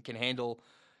hand and can handle.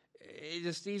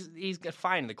 He's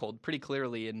fine in the cold pretty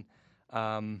clearly. And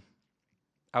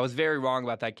I was very wrong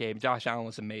about that game. Josh Allen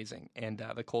was amazing, and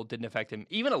the cold didn't affect him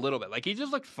even a little bit. Like, he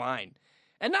just looked fine,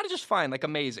 and not just fine, like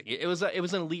amazing. It was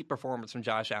an elite performance from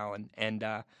Josh Allen. And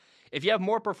if you have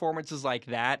more performances like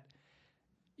that,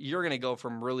 you're going to go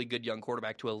from really good young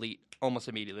quarterback to elite almost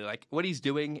immediately. Like, what he's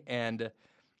doing and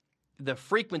the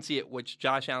frequency at which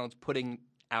Josh Allen's putting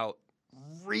out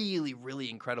really, really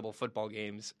incredible football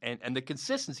games and the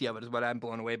consistency of it is what I'm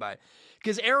blown away by.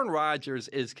 Because Aaron Rodgers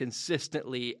is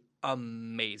consistently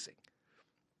amazing.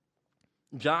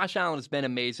 Josh Allen has been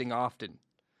amazing often,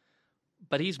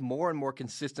 but he's more and more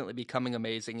consistently becoming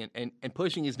amazing and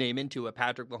pushing his name into a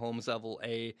Patrick Mahomes level,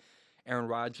 a Aaron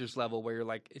Rodgers level, where you're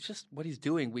like, it's just what he's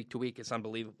doing week to week is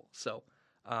unbelievable. So,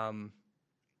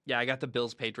 yeah, I got the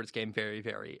Bills-Patriots game very,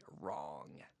 very wrong.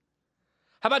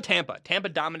 How about Tampa? Tampa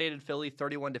dominated Philly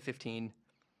 31-15.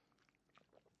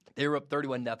 They were up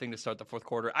 31-0 to start the fourth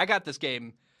quarter. I got this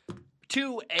game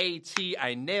to a T.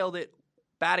 I nailed it.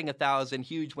 Batting 1,000,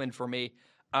 huge win for me.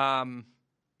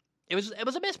 It was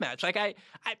a mismatch. Like I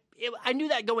knew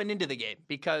that going into the game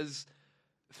because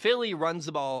Philly runs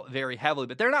the ball very heavily,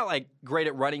 but they're not like great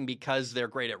at running because they're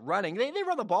great at running. They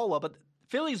run the ball well, but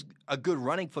Philly's a good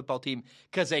running football team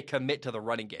because they commit to the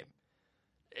running game.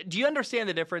 Do you understand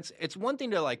the difference? It's one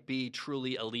thing to like be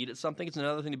truly elite at something. It's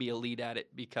another thing to be elite at it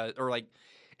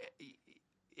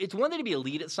it's one thing to be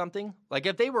elite at something. Like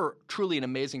if they were truly an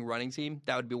amazing running team,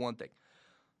 that would be one thing.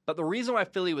 But the reason why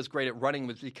Philly was great at running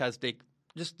was because they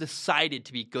just decided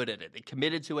to be good at it. They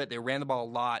committed to it. They ran the ball a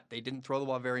lot. They didn't throw the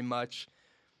ball very much.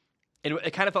 And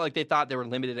it kind of felt like they thought they were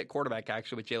limited at quarterback,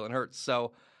 actually, with Jalen Hurts.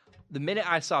 So the minute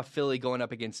I saw Philly going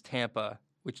up against Tampa,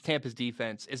 which Tampa's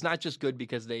defense is not just good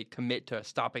because they commit to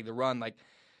stopping the run. Like,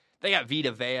 they got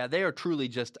Vita Vea. They are truly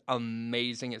just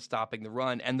amazing at stopping the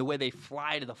run. And the way they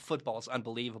fly to the football is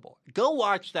unbelievable. Go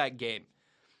watch that game.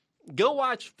 Go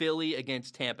watch Philly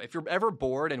against Tampa. If you're ever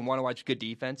bored and want to watch good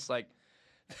defense, like,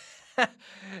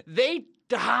 they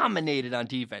dominated on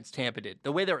defense, Tampa did.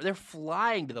 The way they're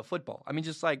flying to the football. I mean,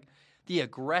 just like the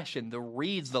aggression, the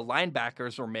reads the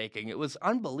linebackers were making. It was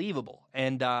unbelievable.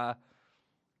 And I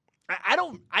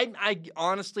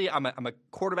honestly, I'm a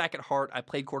quarterback at heart. I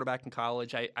played quarterback in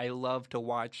college. I love to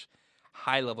watch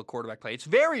high-level quarterback play. It's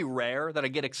very rare that I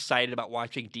get excited about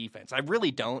watching defense. I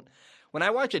really don't. When I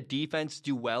watch a defense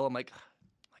do well, I'm like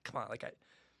come on, like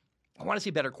I want to see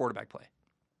better quarterback play.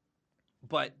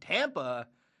 But Tampa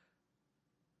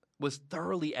was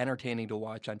thoroughly entertaining to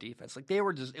watch on defense. Like they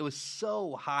were just, it was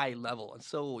so high level and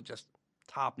so just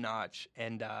top notch.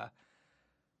 And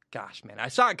gosh, man, I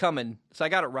saw it coming, so I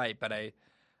got it right. But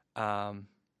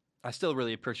I still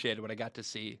really appreciated what I got to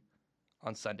see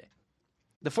on Sunday.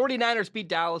 The 49ers beat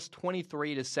Dallas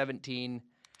 23-17.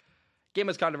 Game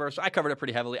was controversial. I covered it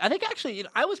pretty heavily. I think actually,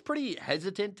 I was pretty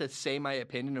hesitant to say my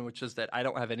opinion, which is that I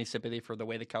don't have any sympathy for the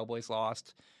way the Cowboys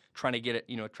lost, trying to get it,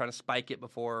 trying to spike it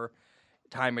before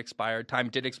time expired. Time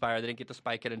did expire. They didn't get to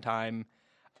spike it in time.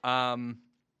 I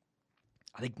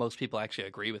think most people actually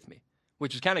agree with me,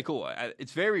 which is kind of cool.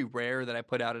 It's very rare that I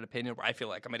put out an opinion where I feel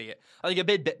like I'm going to get, I think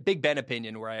a Big Ben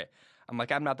opinion where I'm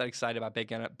like, I'm not that excited about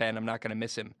Big Ben. I'm not going to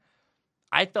miss him.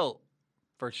 I felt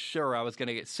for sure I was going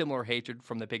to get similar hatred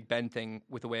from the Big Ben thing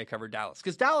with the way I covered Dallas.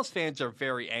 Because Dallas fans are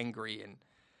very angry and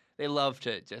they love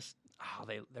to just,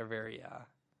 they're very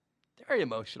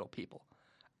emotional people.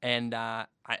 And I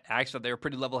actually, they were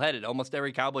pretty level-headed. Almost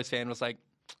every Cowboys fan was like,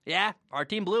 yeah, our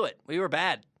team blew it. We were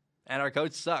bad. And our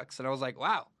coach sucks. And I was like,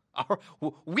 wow,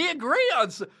 we agree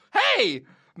on, hey,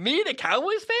 Me, the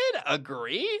Cowboys fan,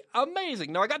 agree.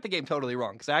 Amazing. No, I got the game totally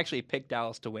wrong because I actually picked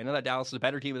Dallas to win. I thought Dallas was a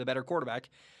better team with a better quarterback.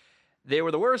 They were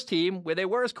the worst team with a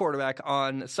worse quarterback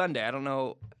on Sunday. I don't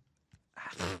know.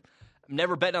 I'm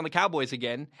never betting on the Cowboys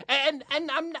again. And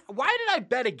why did I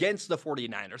bet against the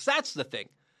 49ers? That's the thing.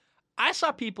 I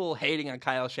saw people hating on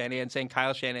Kyle Shanahan, saying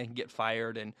Kyle Shanahan can get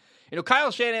fired. And,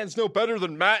 Kyle Shanahan's no better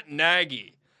than Matt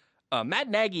Nagy. Matt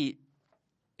Nagy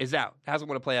is out. Hasn't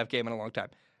won a playoff game in a long time.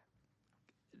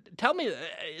 Tell me,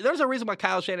 there's a reason why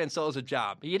Kyle Shanahan still has a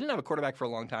job. He didn't have a quarterback for a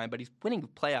long time, but he's winning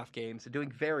playoff games and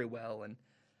doing very well. And,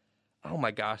 oh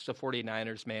my gosh, the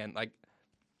 49ers, man. Like,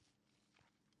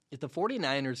 if the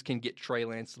 49ers can get Trey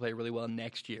Lance to play really well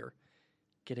next year,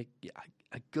 get a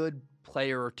good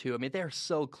player or two. I mean, they're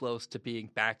so close to being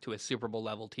back to a Super Bowl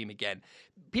level team again.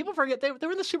 People forget they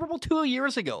were in the Super Bowl 2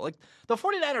 years ago. Like, the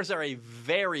 49ers are a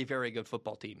very, very good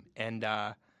football team. And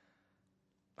I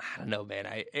don't know, man.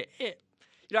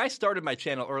 I started my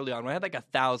channel early on when I had like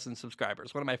 1,000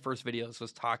 subscribers. One of my first videos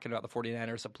was talking about the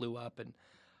 49ers that blew up. And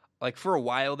like for a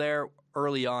while there,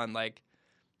 early on, like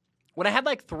when I had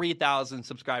like 3,000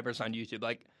 subscribers on YouTube,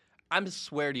 like I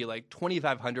swear to you, like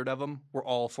 2,500 of them were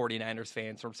all 49ers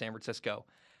fans from San Francisco.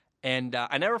 And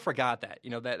I never forgot that.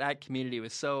 That community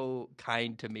was so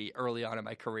kind to me early on in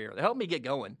my career. They helped me get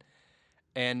going.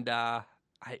 And I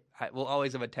will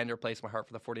always have a tender place in my heart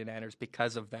for the 49ers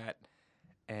because of that.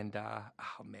 And,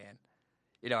 oh, man,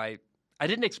 I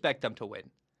didn't expect them to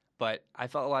win, but I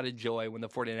felt a lot of joy when the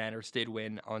 49ers did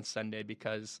win on Sunday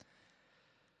because,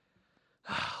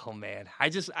 oh, man, I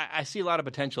see a lot of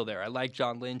potential there. I like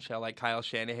John Lynch. I like Kyle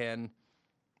Shanahan.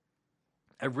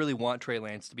 I really want Trey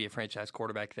Lance to be a franchise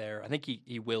quarterback there. I think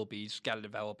he will be. He's got to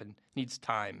develop and needs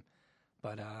time.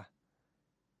 But,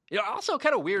 also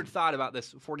kind of weird thought about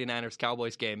this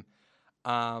 49ers-Cowboys game.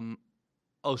 Osaru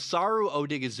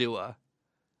Odigizua.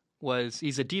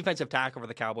 He's a defensive tackle for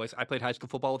the Cowboys. I played high school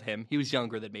football with him. He was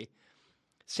younger than me.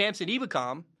 Samson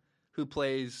Ebukam, who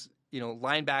plays,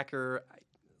 linebacker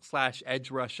 /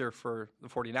 edge rusher for the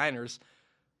 49ers,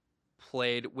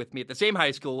 played with me at the same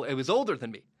high school. It was older than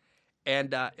me.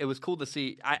 And it was cool to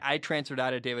see. I transferred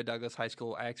out of David Douglas High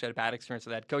School. I actually had a bad experience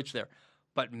with that coach there.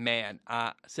 But, man,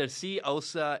 to see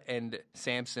Osa and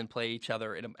Samson play each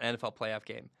other in an NFL playoff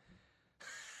game,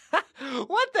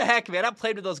 what the heck, man? I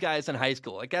played with those guys in high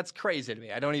school. Like, that's crazy to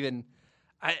me. I don't even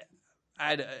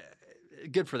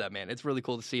good for them, man. It's really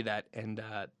cool to see that. And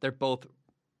they're both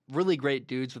really great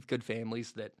dudes with good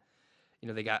families that,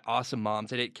 they got awesome moms.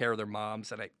 They take care of their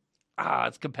moms. And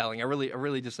it's compelling. I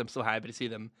really just am so happy to see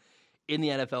them in the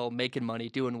NFL, making money,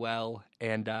 doing well.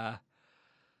 And,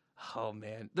 oh,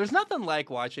 man, there's nothing like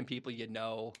watching people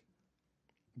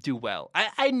do well.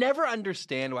 I never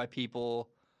understand why people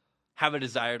have a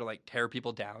desire to like tear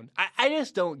people down. I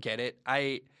just don't get it.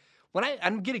 I'm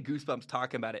getting goosebumps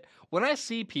talking about it. When I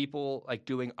see people like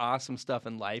doing awesome stuff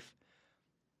in life,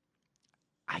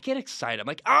 I get excited. I'm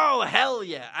like, oh hell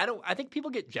yeah. I think people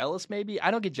get jealous maybe.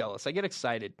 I don't get jealous. I get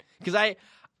excited because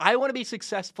I want to be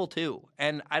successful too.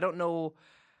 And I don't know,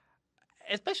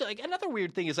 especially like another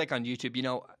weird thing is like on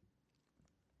YouTube,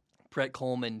 Brett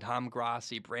Coleman, Tom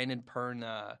Grossi, Brandon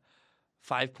Perna,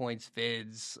 5 Points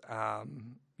Vids,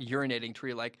 Urinating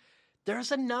Tree. Like,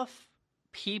 there's enough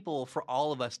people for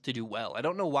all of us to do well. I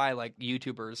don't know why, like,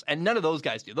 YouTubers, and none of those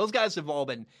guys do. Those guys have all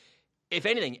been, if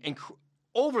anything,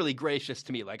 overly gracious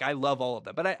to me. Like, I love all of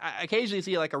them. But I occasionally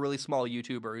see, like, a really small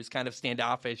YouTuber who's kind of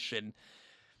standoffish, and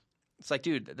it's like,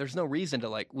 dude, there's no reason to,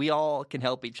 like, we all can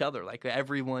help each other. Like,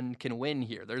 everyone can win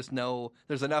here. There's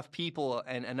enough people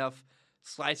and enough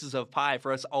slices of pie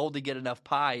for us all to get enough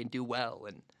pie and do well.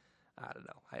 And I don't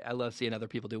know. I love seeing other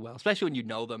people do well, especially when you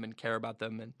know them and care about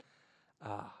them. And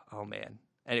oh man.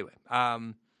 Anyway,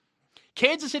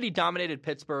 Kansas City dominated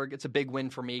Pittsburgh. It's a big win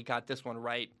for me. Got this one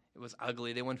right. It was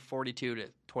ugly. They won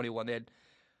 42-21. They had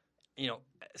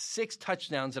 6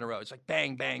 touchdowns in a row. It's like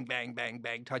bang, bang, bang, bang,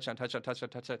 bang, touchdown, touchdown, touchdown,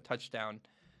 touchdown,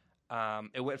 touchdown.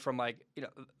 It went from like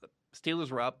Steelers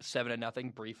were up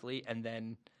 7-0 briefly, and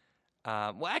then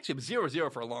actually it was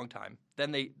 0-0 for a long time.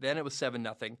 Then it was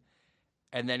 7-0.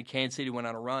 And then Kansas City went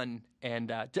on a run,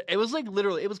 and it was like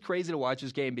literally, it was crazy to watch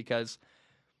this game because,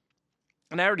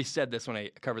 and I already said this when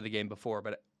I covered the game before,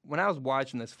 but when I was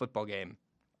watching this football game,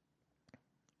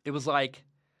 it was like,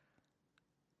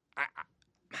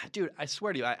 dude, I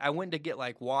swear to you, I went to get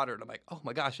like water, and I'm like, oh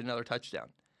my gosh, another touchdown.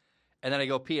 And then I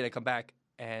go pee, and I come back,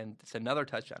 and it's another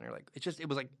touchdown. You're like, it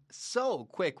was like so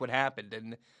quick what happened,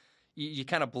 and you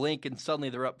kind of blink, and suddenly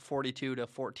they're up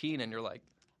 42-14, and you're like,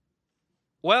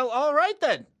 well, all right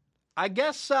then. I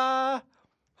guess the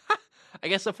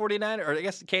 49ers, or I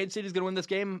guess Kansas City's going to win this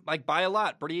game like by a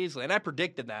lot, pretty easily. And I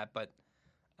predicted that, but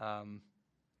I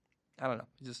don't know.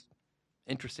 It's just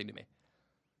interesting to me.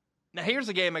 Now, here's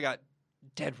a game I got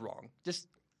dead wrong.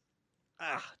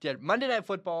 Dead. Monday Night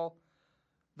Football,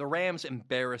 the Rams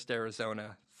embarrassed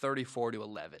Arizona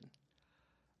 34-11.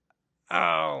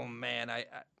 Oh, man.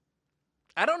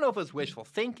 I don't know if it was wishful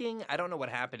thinking. I don't know what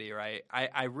happened here.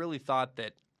 I really thought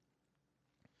that,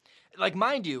 like,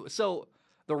 mind you, so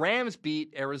the Rams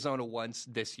beat Arizona once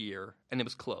this year, and it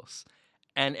was close.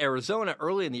 And Arizona,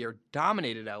 early in the year,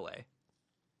 dominated LA.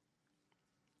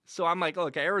 So I'm like,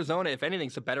 look, Arizona, if anything,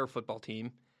 is a better football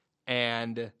team.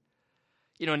 And,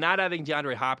 not having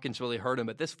DeAndre Hopkins really hurt him.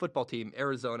 But this football team,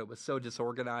 Arizona, was so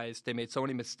disorganized. They made so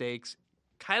many mistakes.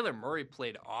 Kyler Murray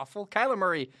played awful. Kyler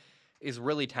Murray is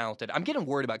really talented. I'm getting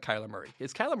worried about Kyler Murray.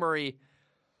 Because Kyler Murray,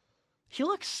 he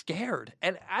looks scared.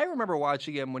 And I remember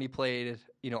watching him when he played,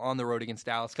 on the road against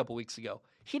Dallas a couple weeks ago.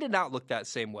 He did not look that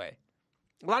same way.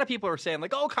 A lot of people are saying,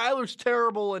 like, oh, Kyler's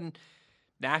terrible and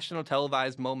national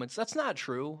televised moments. That's not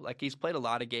true. Like, he's played a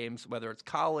lot of games, whether it's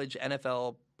college,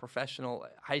 NFL, professional,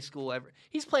 high school.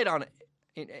 He's played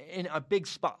in a big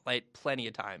spotlight plenty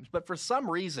of times. But for some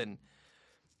reason,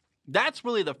 that's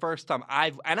really the first time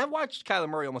I've watched Kyler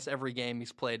Murray almost every game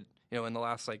he's played, in the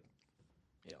last,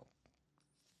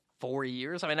 4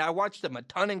 years. I mean, I watched him a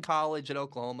ton in college at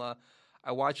Oklahoma.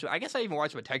 I guess I even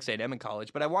watched him at Texas A&M in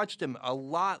college, but I watched him a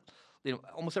lot,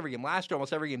 almost every game last year,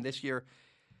 almost every game this year.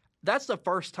 That's the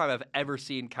first time I've ever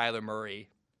seen Kyler Murray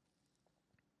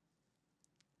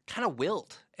kind of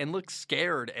wilt and look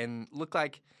scared and look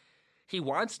like he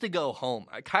wants to go home.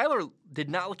 Kyler did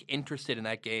not look interested in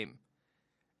that game.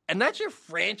 And that's your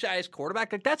franchise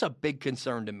quarterback? Like, that's a big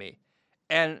concern to me.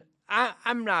 And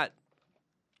I'm not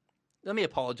 – let me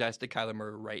apologize to Kyler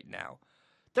Murray right now.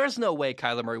 There's no way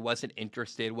Kyler Murray wasn't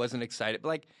interested, wasn't excited. But,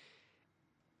 like,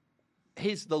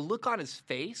 the look on his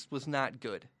face was not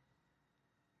good.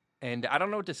 And I don't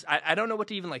know I don't know what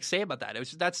to even say about that.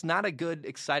 That's not a good,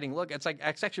 exciting look. It's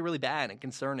actually really bad and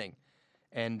concerning.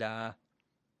 And I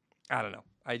don't know.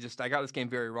 I got this game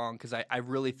very wrong because I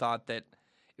really thought that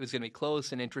it was going to be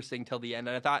close and interesting till the end.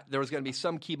 And I thought there was going to be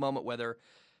some key moment, whether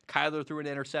Kyler threw an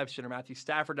interception or Matthew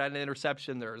Stafford had an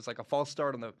interception. There was a false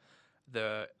start on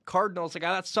the Cardinals. I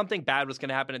thought something bad was going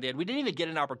to happen at the end. We didn't even get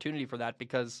an opportunity for that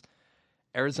because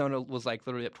Arizona was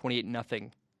literally up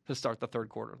 28-0 to start the third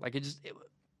quarter. It was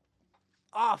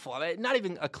awful. I mean, not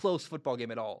even a close football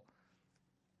game at all.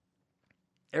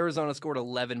 Arizona scored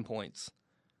 11 points.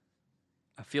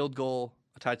 A field goal,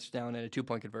 a touchdown, and a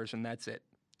 2-point conversion. That's it.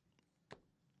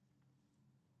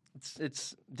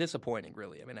 It's disappointing,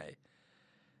 really. I mean,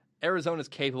 Arizona's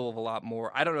capable of a lot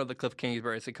more. I don't know that Cliff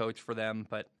Kingsbury is a coach for them,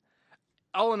 but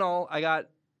all in all, I got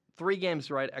 3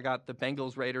 games right. I got the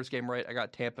Bengals-Raiders game right. I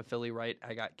got Tampa-Philly right.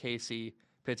 I got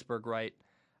KC-Pittsburgh right.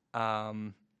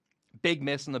 Big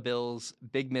miss on the Bills,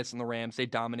 big miss on the Rams. They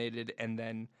dominated, and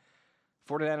then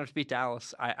 49ers beat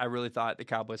Dallas. I really thought the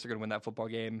Cowboys are going to win that football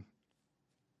game.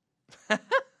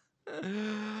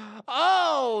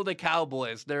 Oh, the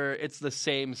Cowboys. It's the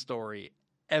same story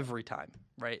every time,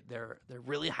 right? They're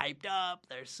really hyped up.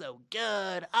 They're so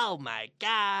good. Oh, my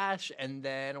gosh. And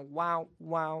then, wow.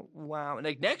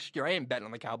 And next year, I ain't betting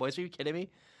on the Cowboys. Are you kidding me?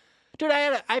 Dude,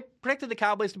 I predicted the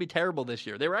Cowboys to be terrible this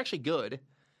year. They were actually good.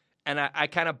 And I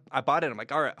bought it. I'm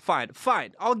like, all right,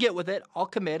 fine. I'll get with it. I'll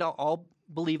commit. I'll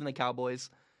believe in the Cowboys.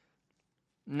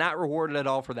 Not rewarded at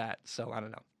all for that. So I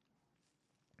don't know.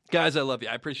 Guys, I love you.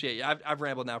 I appreciate you. I've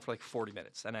rambled now for 40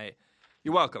 minutes. And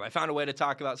you're welcome. I found a way to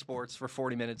talk about sports for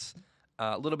 40 minutes.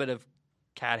 A little bit of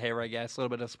cat hair, I guess. A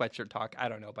little bit of sweatshirt talk. I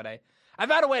don't know. But I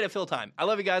found a way to fill time. I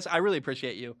love you guys. I really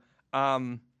appreciate you.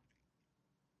 The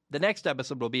next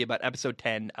episode will be about episode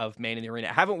 10 of Man in the Arena.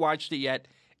 I haven't watched it yet.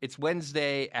 It's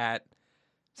Wednesday at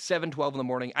 7:12 in the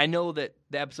morning. I know that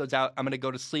the episode's out. I'm going to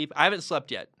go to sleep. I haven't slept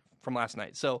yet from last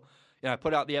night. So, I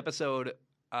put out the episode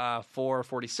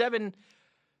 4:47,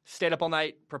 stayed up all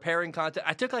night preparing content.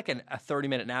 I took a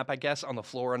 30-minute nap, I guess, on the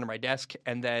floor under my desk.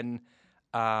 And then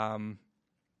I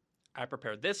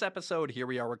prepared this episode. Here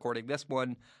we are recording this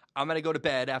one. I'm going to go to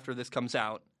bed after this comes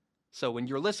out. So when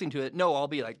you're listening to it, I'll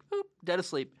be dead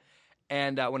asleep.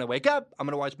 And when I wake up, I'm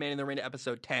going to watch Man in the Arena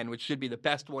episode 10, which should be the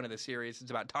best one of the series. It's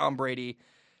about Tom Brady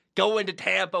going to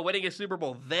Tampa, winning a Super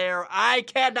Bowl there. I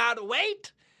cannot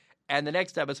wait. And the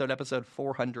next episode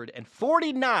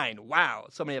 449, wow,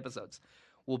 so many episodes,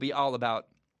 will be all about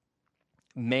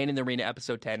Man in the Arena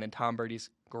episode 10 and Tom Brady's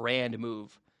grand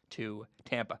move to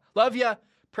Tampa. Love ya.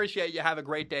 Appreciate you. Have a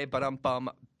great day.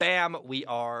 Bam, we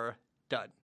are done.